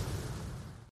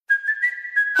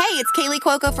 Hey, it's Kaylee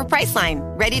Cuoco for Priceline.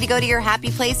 Ready to go to your happy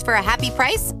place for a happy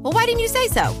price? Well, why didn't you say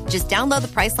so? Just download the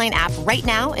Priceline app right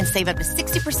now and save up to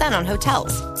 60% on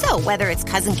hotels. So whether it's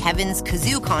Cousin Kevin's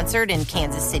Kazoo Concert in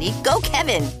Kansas City, go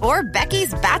Kevin, or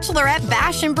Becky's Bachelorette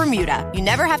Bash in Bermuda, you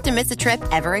never have to miss a trip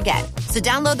ever again. So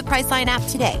download the Priceline app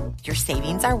today. Your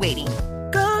savings are waiting.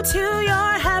 Go to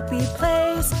your happy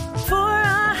place for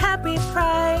a happy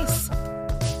price.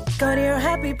 Go to your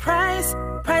happy price,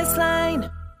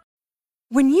 Priceline.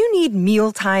 When you need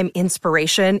mealtime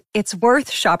inspiration, it's worth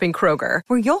shopping Kroger,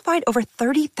 where you'll find over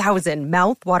 30,000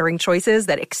 mouth-watering choices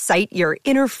that excite your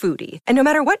inner foodie. And no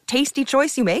matter what tasty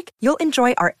choice you make, you'll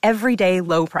enjoy our everyday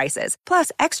low prices,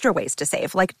 plus extra ways to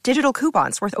save, like digital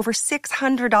coupons worth over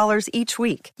 $600 each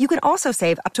week. You can also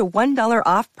save up to $1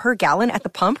 off per gallon at the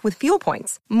pump with fuel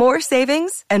points. More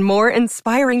savings and more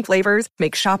inspiring flavors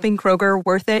make shopping Kroger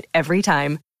worth it every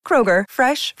time. Kroger,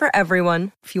 fresh for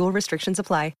everyone. Fuel restrictions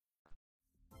apply.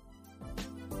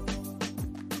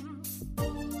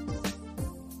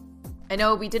 I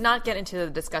know we did not get into the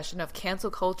discussion of cancel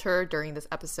culture during this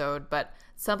episode, but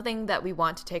something that we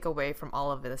want to take away from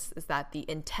all of this is that the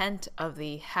intent of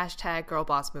the hashtag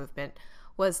girlboss movement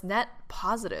was net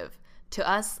positive. To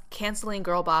us, canceling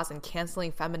girlboss and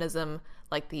canceling feminism,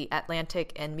 like the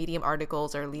Atlantic and Medium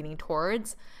articles are leaning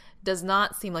towards, does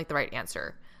not seem like the right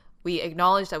answer. We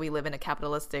acknowledge that we live in a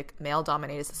capitalistic,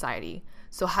 male-dominated society.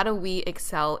 So how do we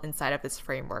excel inside of this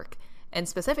framework? And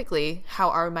specifically, how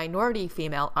are minority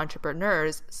female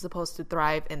entrepreneurs supposed to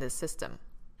thrive in this system?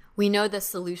 We know the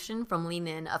solution from Lean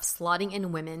In of slotting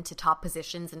in women to top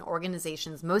positions in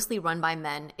organizations mostly run by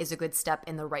men is a good step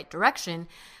in the right direction,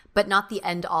 but not the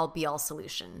end-all be-all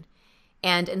solution.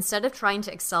 And instead of trying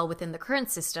to excel within the current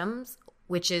systems,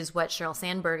 which is what Sheryl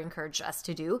Sandberg encouraged us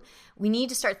to do, we need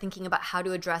to start thinking about how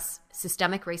to address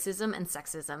systemic racism and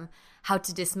sexism, how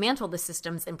to dismantle the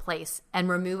systems in place and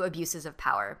remove abuses of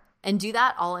power, and do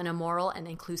that all in a moral and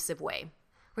inclusive way.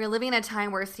 We're living in a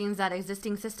time where it seems that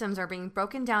existing systems are being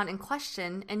broken down and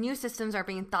questioned, and new systems are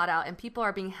being thought out, and people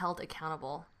are being held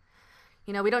accountable.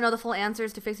 You know, we don't know the full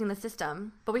answers to fixing the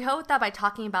system, but we hope that by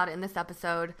talking about it in this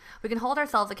episode, we can hold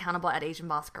ourselves accountable at Asian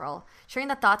Boss Girl, sharing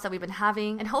the thoughts that we've been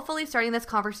having, and hopefully starting this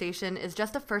conversation is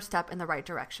just the first step in the right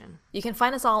direction. You can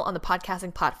find us all on the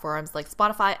podcasting platforms like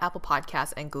Spotify, Apple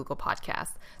Podcasts, and Google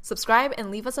Podcasts. Subscribe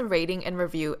and leave us a rating and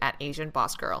review at Asian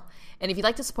Boss Girl. And if you'd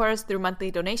like to support us through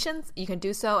monthly donations, you can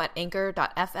do so at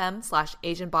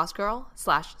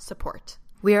anchor.fm/AsianBossGirl/support.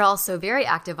 We are also very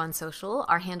active on social.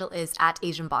 Our handle is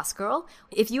 @AsianBossGirl.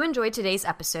 If you enjoyed today's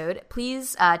episode,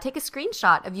 please take a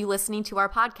screenshot of you listening to our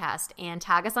podcast and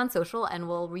tag us on social and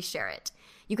we'll reshare it.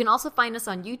 You can also find us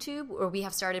on YouTube, where we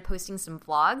have started posting some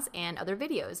vlogs and other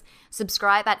videos.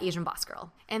 Subscribe at Asian Boss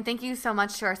Girl. And thank you so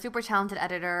much to our super talented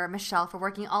editor, Michelle, for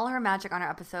working all her magic on our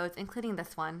episodes, including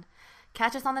this one.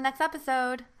 Catch us on the next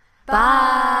episode. Bye!